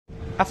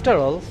After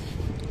all,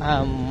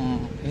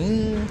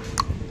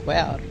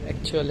 where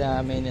actually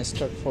I'm in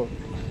Stratford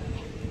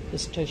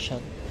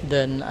station.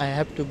 Then I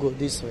have to go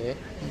this way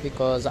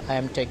because I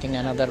am taking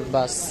another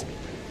bus,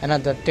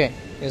 another train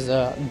is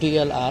a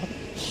DLR,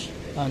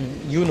 and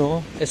you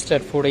know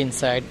Stratford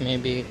inside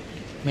maybe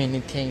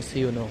many things,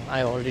 you know, I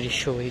already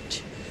show it.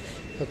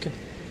 Okay,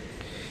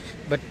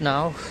 but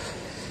now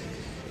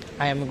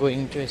I am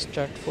going to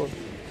Stratford.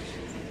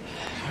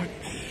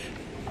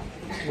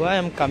 Why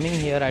I'm coming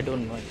here I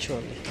don't know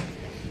actually.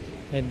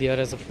 There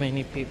is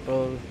many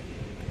people,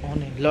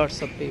 only lots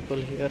of people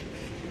here,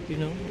 you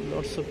know,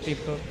 lots of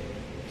people.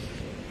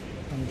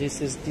 And this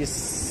is this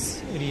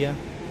area,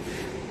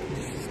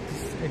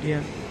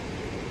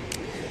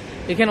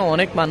 এখানে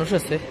অনেক মানুষ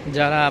আছে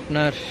যারা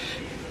আপনার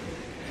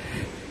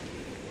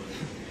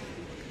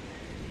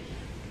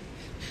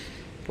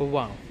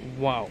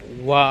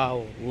wow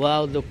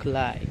look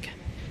like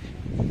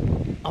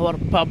our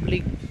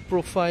public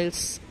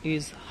profiles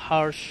is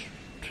harsh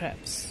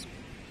traps.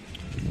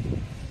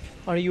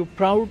 Are you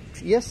proud?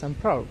 Yes, I'm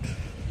proud.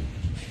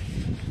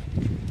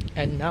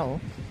 And now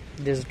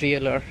this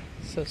DLR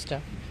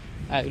system,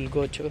 I will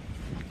go to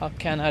a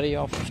Canary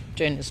of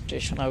 10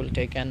 station. I will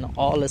take an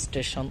all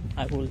station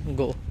I will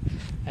go,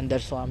 and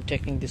that's why I'm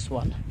taking this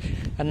one.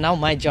 And now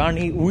my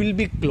journey will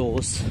be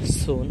close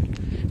soon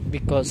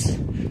because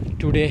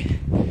today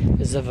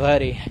is a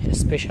very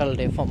special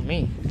day for me,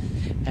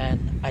 and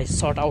I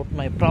sort out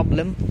my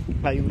problem.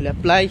 I will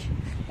apply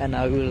and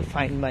I will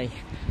find my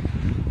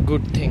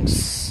good things,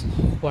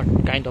 what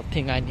kind of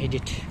thing I need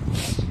it.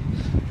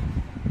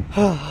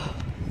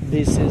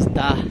 This is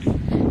the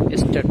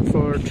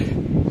Stratford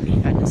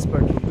and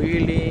Stratford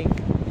building,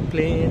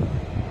 plane,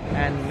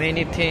 and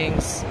many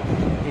things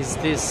is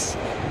this.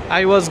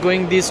 I was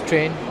going this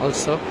train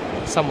also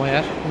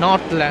somewhere,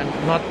 North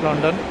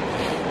London.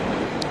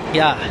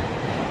 Yeah,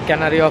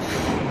 Canary of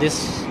this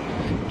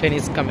train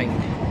is coming.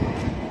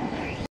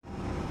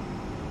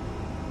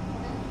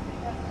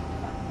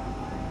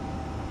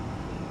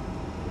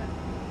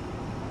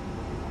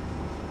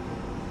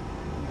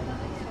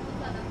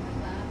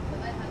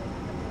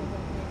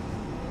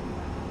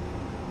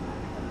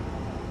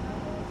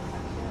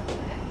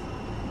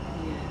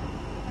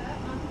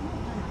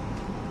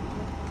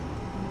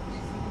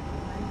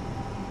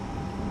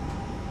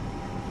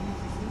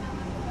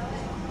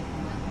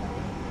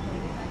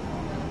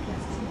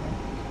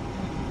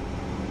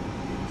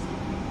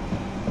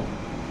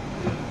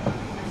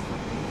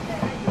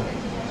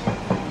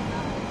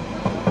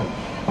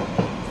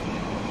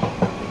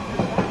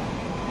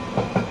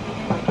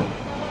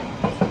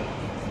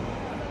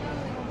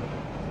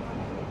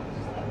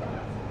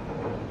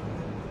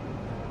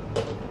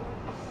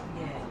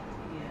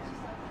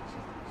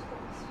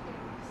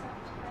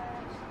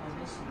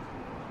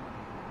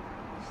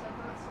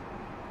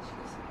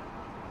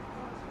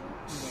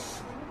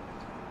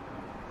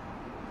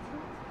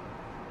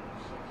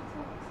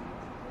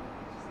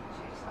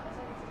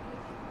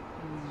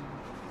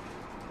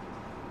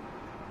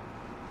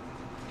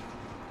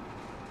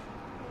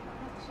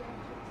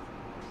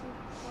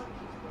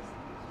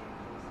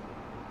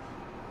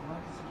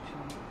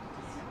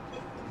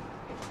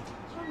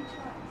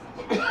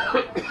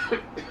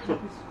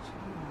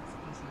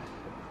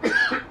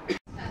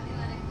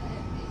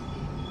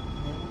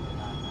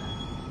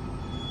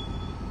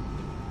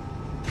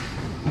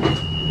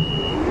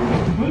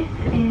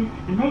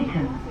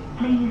 Leighton,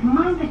 please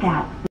mind the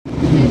gap.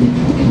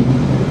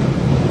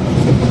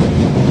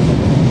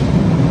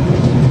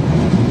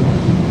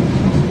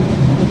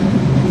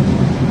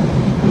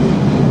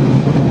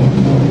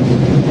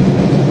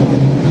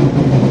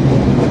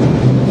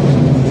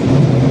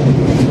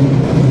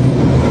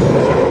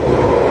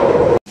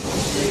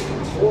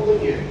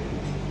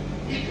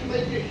 It can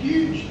make a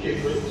huge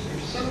difference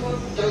if someone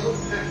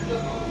doesn't have to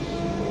ask.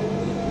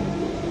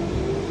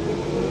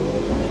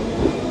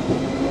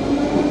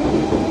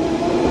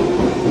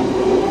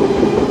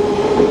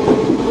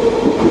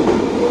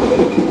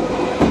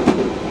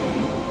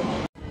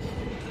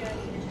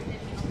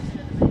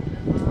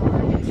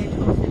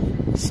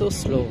 So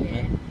slow,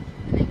 man.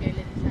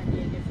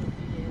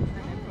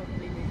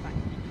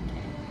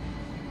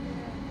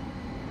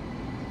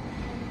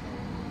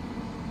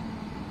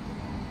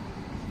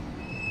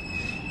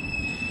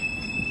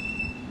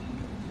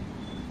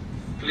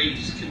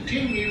 Please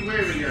continue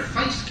wearing a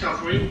face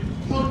covering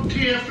on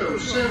TfL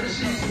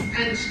services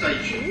and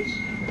stations.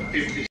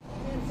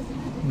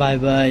 Bye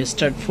bye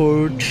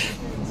Stratford,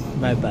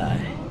 bye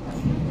bye.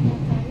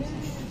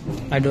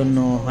 I don't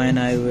know when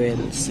I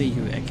will see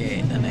you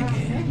again and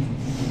again.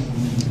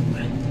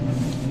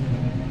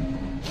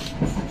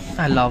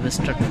 I love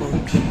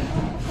Stratford,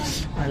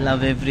 I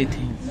love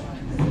everything,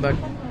 but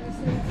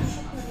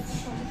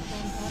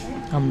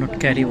I'm not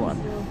carry one.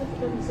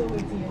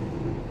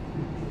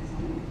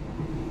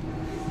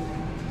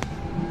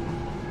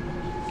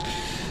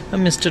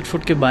 আমি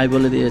স্ট্র্যাটফোর্ডকে by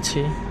বলে দিয়েছি,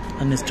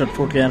 আর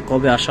স্ট্র্যাটফোর্ডকে আর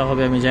কবে আসা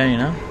হবে আমি জানি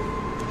না,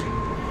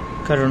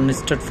 কারণ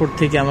স্ট্র্যাটফোর্ড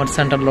থেকে আমার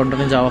সেন্ট্রাল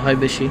লন্ডনে যাওয়া হয়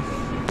বেশি,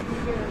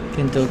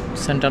 কিন্তু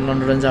সেন্ট্রাল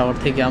লন্ডনে যাওয়ার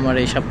থেকে আমার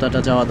এই সপ্তাহটা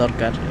যাওয়া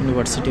দরকার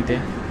ইউনিভার্সিটিতে।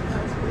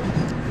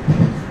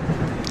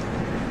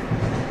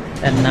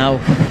 And now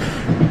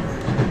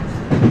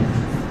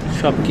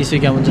সব কিছু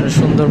কেমন যেন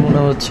সুন্দর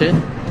মনে হচ্ছে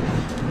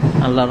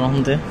আল্লাহর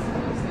রহমতে।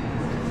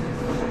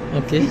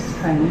 ওকে, This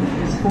train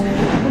is for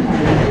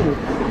Canary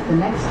Wharf. The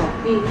next stop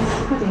is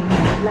Pudding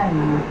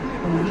Lane.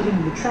 When leaving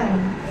the train,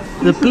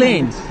 The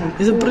plane. take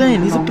It's a all plane.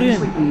 your It's a belongings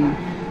plane. with you.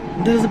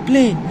 there's a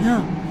plane.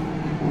 Yeah,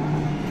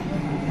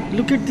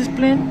 look at this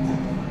plane.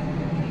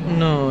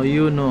 No,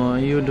 you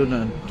do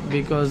not,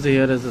 because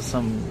here is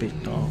some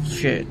bit of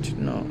shit.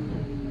 No,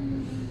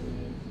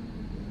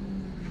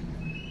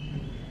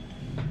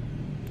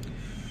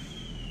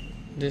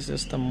 this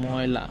is the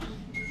Moila.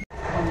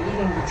 When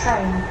leaving the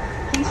train,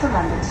 please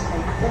remember to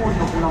take all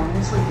your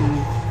belongings with you.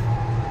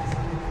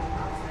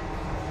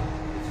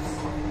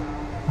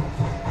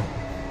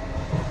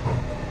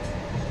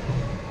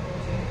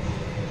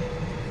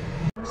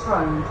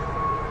 Road.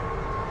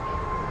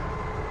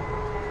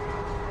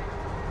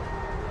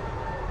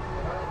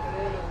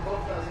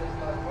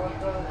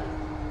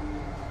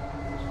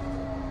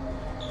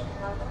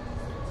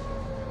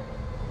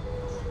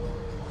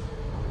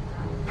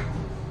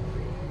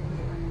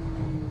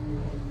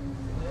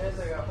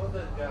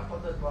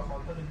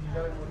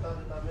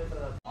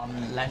 On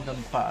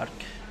Langdon Park,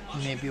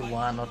 maybe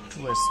 1 or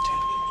 2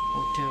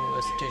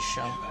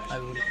 station I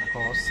will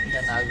cross,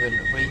 then I will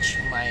reach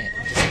my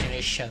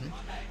destination,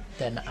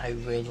 then I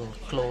will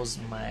close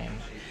my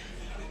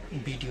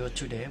video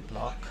today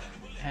blog.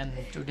 And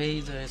today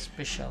is a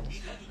special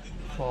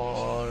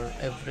for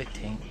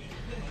everything,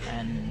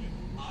 and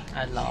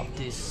I love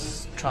this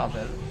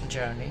travel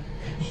journey,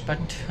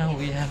 but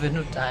we have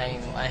no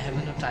time. I have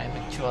no time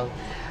actual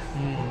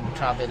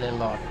travel a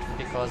lot,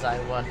 because I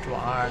want to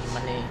earn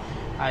money.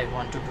 I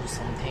want to do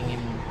something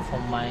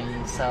for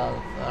myself,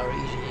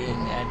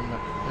 reading and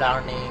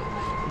learning,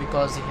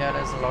 because here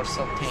is lots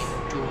of things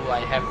too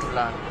I have to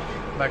learn.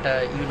 But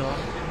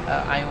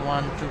I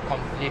want to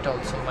complete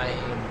also my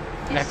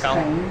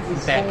account,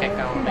 bank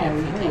account,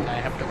 everything I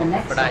have to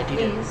complete, but I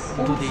didn't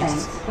do this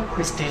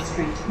still.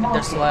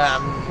 That's why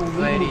I'm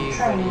very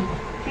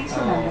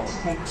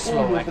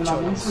slow,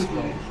 actually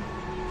slow.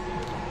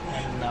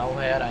 And now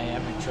where I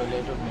am actually,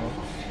 I don't know,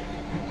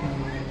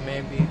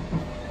 maybe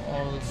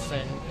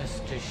Olsen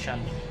station.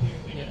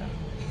 Yeah.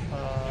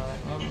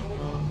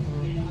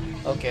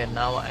 Okay,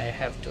 now I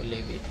have to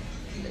leave it.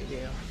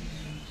 Here.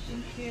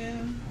 Thank you.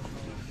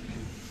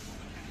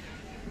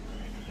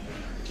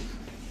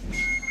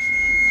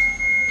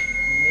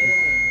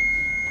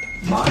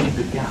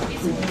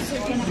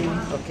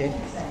 Okay,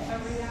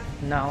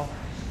 now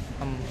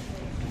I'm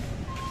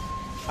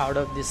out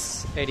of this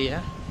area.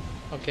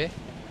 Okay,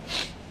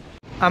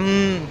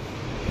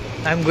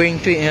 I'm going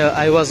to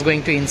I was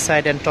going to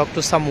inside and talk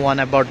to someone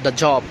about the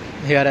job.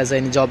 Here has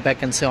any job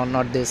vacancy or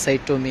not. They say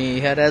to me,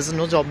 here has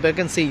no job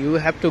vacancy, you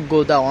have to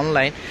go the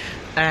online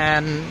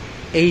and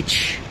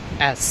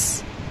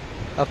HS.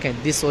 Okay,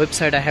 this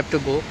website I have to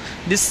go.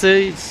 This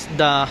is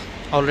the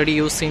already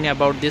you've seen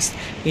about this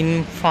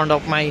in front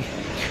of my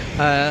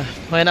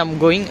when I'm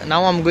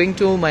going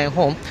to my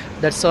home.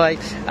 That's why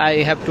I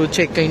have to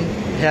check in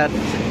here.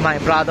 My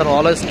brother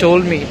always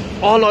told me,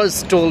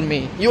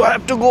 you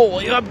have to go,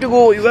 you have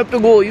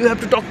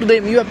to talk to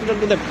them,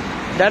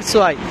 That's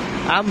why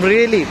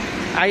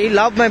I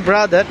love my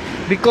brother,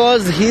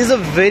 because he is a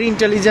very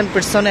intelligent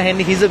person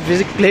and he's a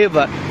very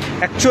clever.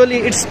 Actually,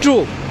 it's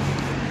true.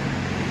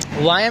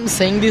 Why I'm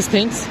saying these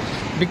things?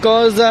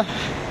 Because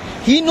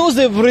he knows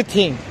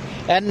everything,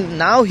 and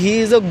now he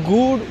is a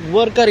good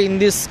worker in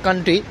this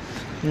country.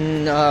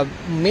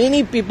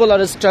 Many people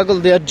are struggle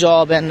their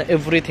job and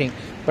everything,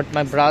 but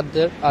my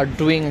brother are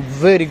doing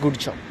very good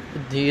job.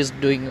 He is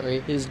doing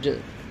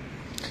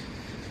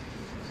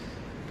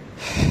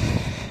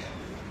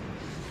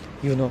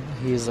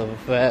he is a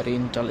very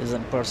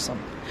intelligent person.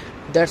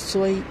 That's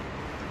why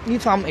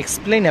if I'm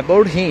explain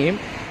about him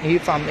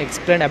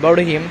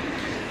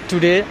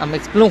today,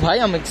 why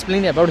I'm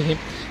explaining about him,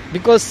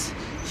 because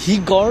he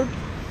got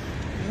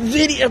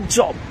very a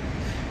job,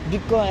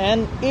 because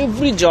and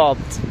every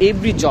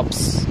jobs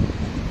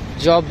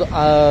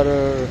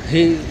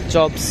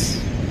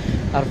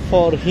are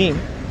for him,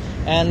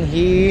 and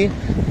he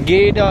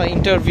get a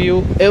interview.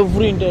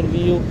 Every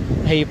interview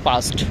he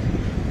passed,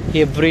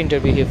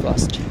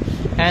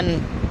 and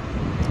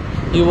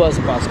he was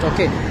passed.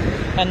 Okay,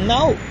 and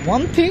now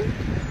one thing,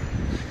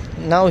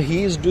 now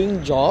he is doing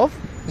job.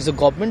 It's a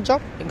government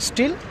job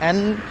still, and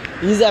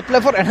he's apply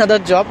for another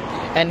job,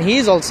 and he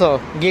is also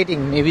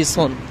getting maybe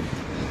soon.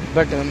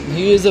 But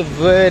he is a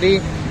very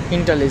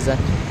intelligent,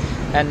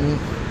 and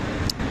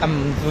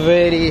I'm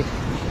very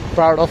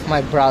proud of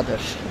my brother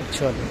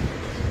actually,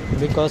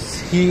 because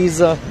he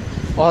is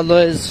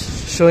always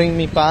showing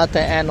me path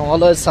and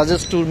always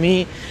suggest to me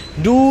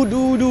do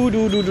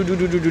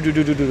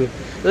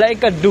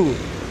like a do.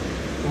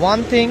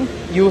 One thing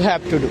you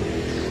have to do,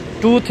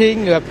 2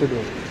 things you have to do,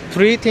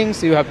 3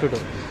 things you have to do.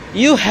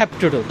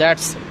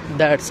 That's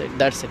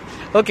it.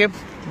 Okay,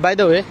 by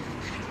the way,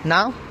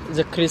 now is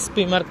a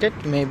crispy market,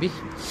 maybe,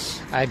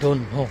 I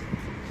don't know.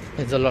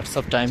 There's a lots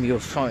of time you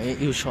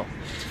show.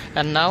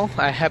 And now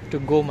I have to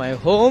go my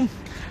home.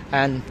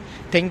 And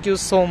thank you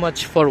so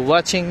much for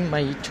watching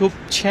my YouTube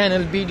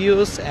channel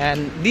videos,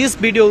 and this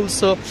video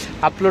also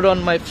upload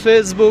on my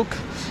Facebook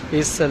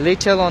is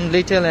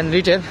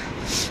little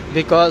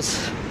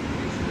because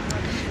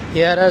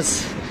here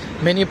is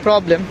many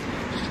problem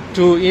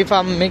to if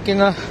I'm making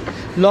a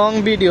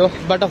long video.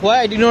 But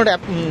why I did not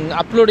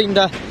upload in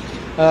the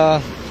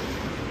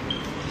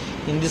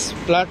in this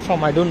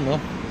platform, I don't know.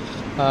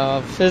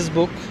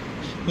 Facebook,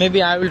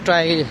 maybe I will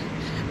try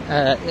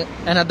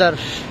another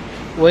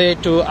way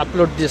to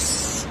upload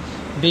this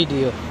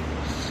video.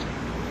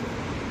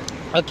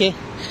 Okay,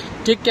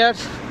 take care,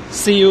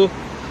 see you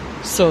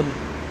soon,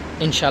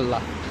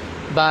 inshallah.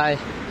 Bye,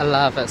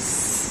 Allah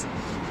Hafiz,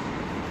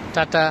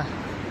 tata,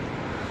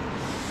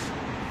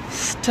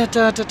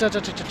 tata, tata,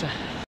 tata, tata.